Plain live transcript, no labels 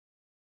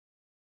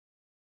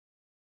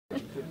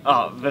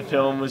the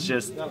film was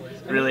just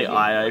really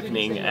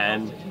eye-opening,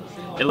 and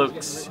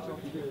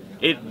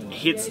it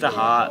hits the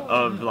heart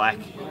of like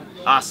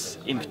us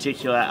in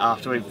particular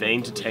after we've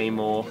been to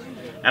Timor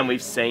and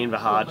we've seen the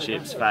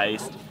hardships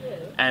faced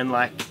and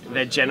like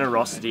their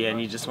generosity,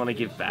 and you just want to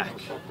give back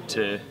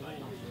to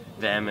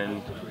them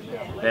and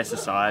their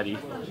society.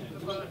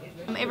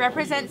 It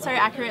represents so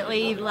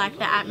accurately like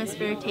the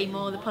atmosphere of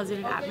Timor, the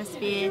positive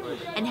atmosphere,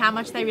 and how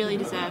much they really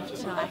deserve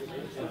to like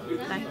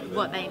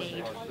what they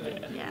need.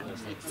 Yeah.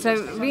 So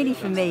really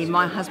for me,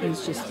 my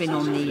husband's just been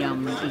on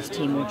the East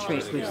Timor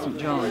trip with St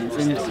John's,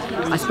 and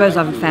I suppose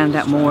I've found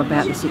out more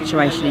about the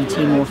situation in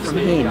Timor from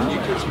him.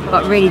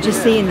 But really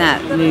just seeing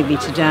that movie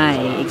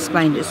today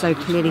explained it so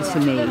clearly to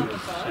me,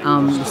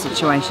 the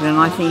situation, and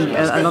I think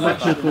a lot of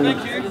people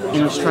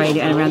in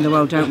Australia and around the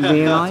world don't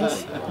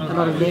realise a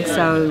lot of this.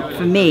 So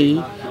for me,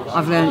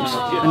 I've learnt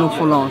an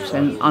awful lot,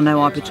 and I know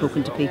I'll be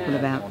talking to people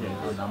about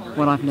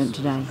what I've learnt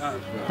today.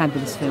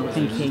 Fabulous film,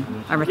 thank you.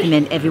 I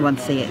recommend everyone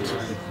see it.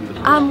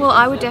 Well,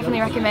 I would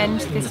definitely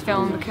recommend this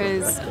film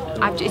because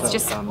it's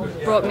just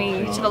brought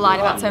me to the light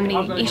about so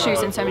many issues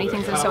and so many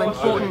things that are so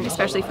important,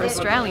 especially for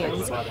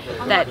Australians,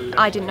 that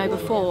I didn't know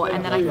before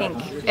and that I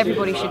think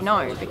everybody should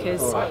know,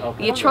 because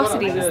the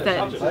atrocities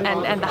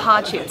and the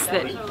hardships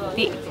that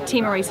the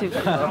Timorese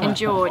have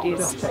endured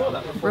is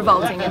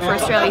revolting, and for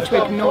Australia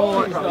to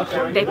ignore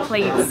their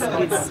pleas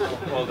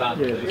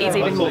is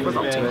even more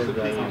revolting.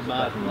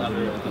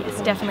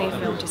 It's definitely a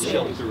film to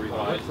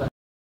see.